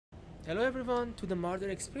Hello everyone to the Marder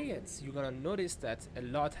Experience. You're gonna notice that a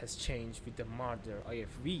lot has changed with the Marder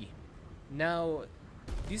IFV. Now,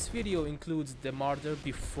 this video includes the Marder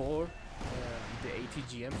before the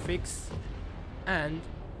ATGM fix, and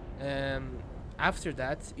after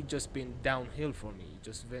that it just been downhill for me. It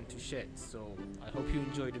just went to shit. So I hope you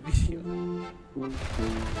enjoy the video.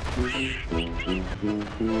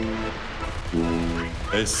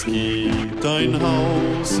 Es gibt ein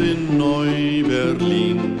Haus in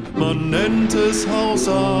Neu-Berlin, man nennt es Haus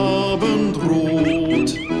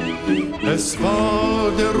Abendrot. Es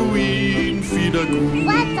war der Ruin vieler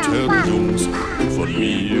guter Jungs, von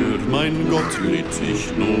mir, mein Gott, litt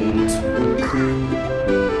ich Not.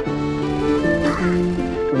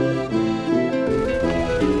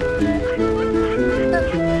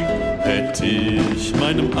 Hätte ich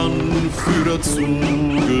meinem Anführer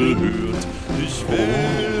zugehört, ich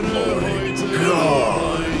wäre heute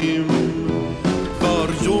daheim. War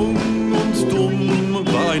jung und dumm,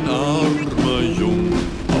 war ein armer Jung,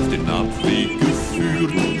 auf den Abweg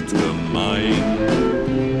geführt und gemein.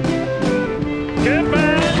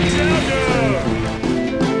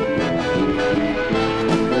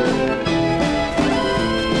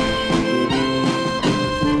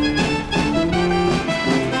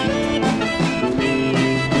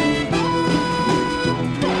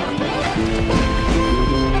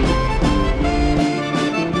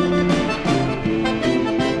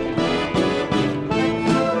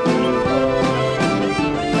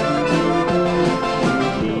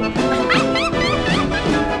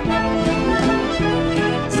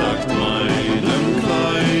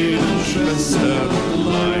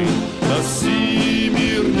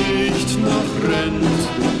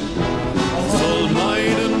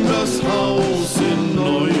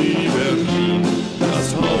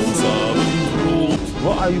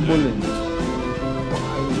 What are you bullying?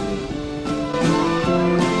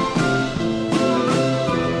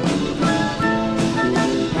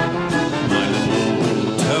 Meine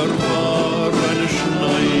Mutter war eine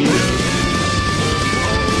Schneiderin,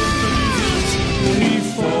 nie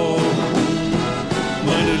fort.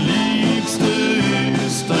 Meine Liebste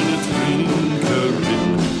ist eine Trinkerin,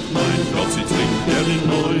 mein Gott, sie trinkt gern in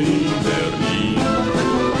Neu-Berlin.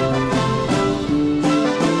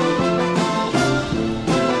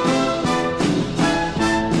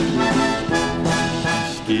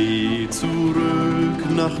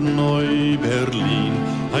 Nach Neu-Berlin,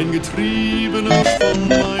 ein Getriebener von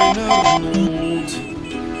meiner Not.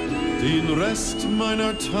 Den Rest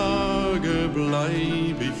meiner Tage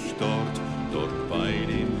bleib ich dort bei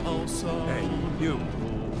den Aussagen. Hey, you,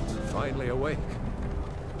 finally awake.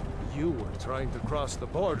 You were trying to cross the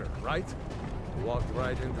border, right? You walked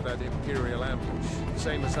right into that Imperial ambush,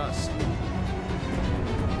 same as us.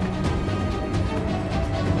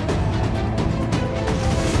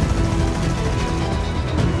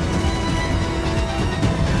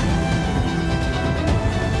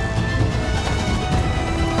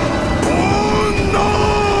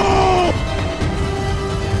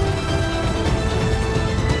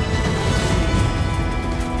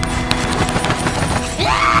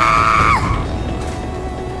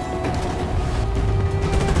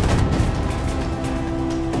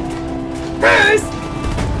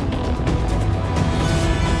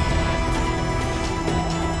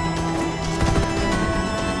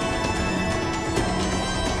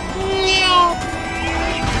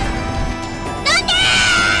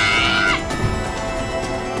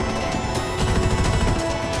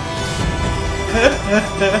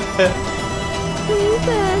 You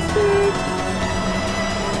bastard!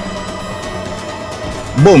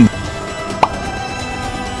 Boom!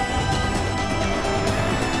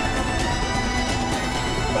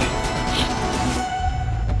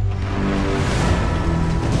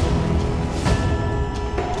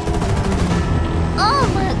 Oh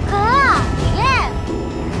my god! Yeah!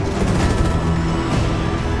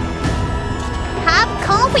 Have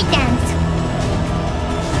confidence!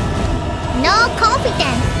 No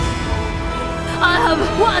confidence! I have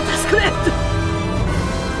one task left!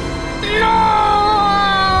 No!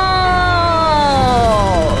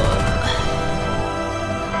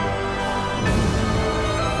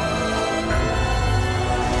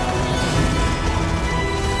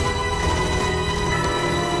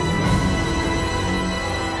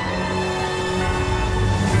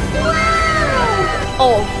 Wow!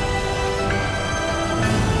 Oh.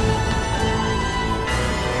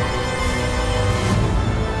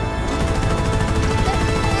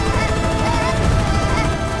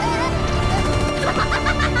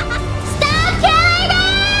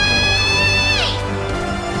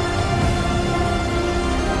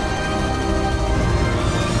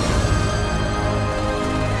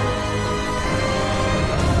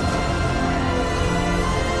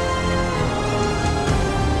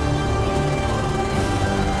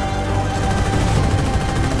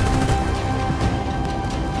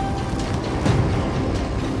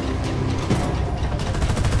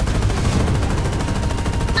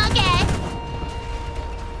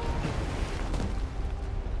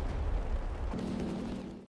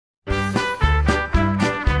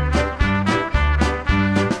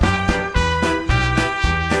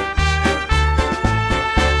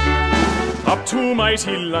 To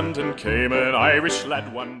mighty London came an Irish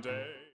lad one day.